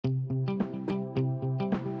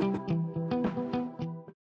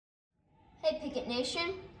Hey, Pickett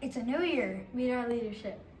Nation. It's a new year. Meet our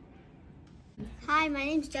leadership. Hi, my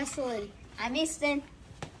name's Jesselyn. I'm Easton.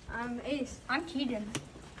 I'm Ace. I'm Keaton.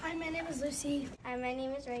 Hi, my name is Lucy. Hi, my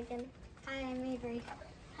name is Reagan. Hi, I'm Avery.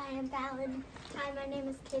 Hi, I'm Fallon. Hi, my name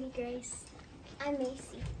is Katie Grace. I'm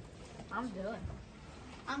Macy. I'm Dylan.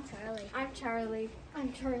 I'm Charlie. I'm Charlie.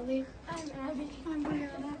 I'm Charlie. I'm Abby. I'm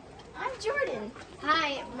Brianna. I'm Jordan.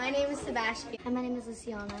 Hi, my name is Sebastian. Hi, my name is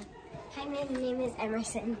Luciana. Hi, my name is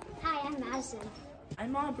Emerson. Hi, I'm Madison.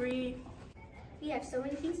 I'm Aubrey. We have so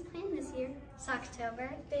many things planned this year.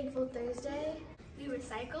 Socktober, Thankful Thursday, we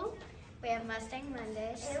recycle, we have Mustang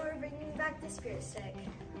Mondays, And we're bringing back the Spirit Stick.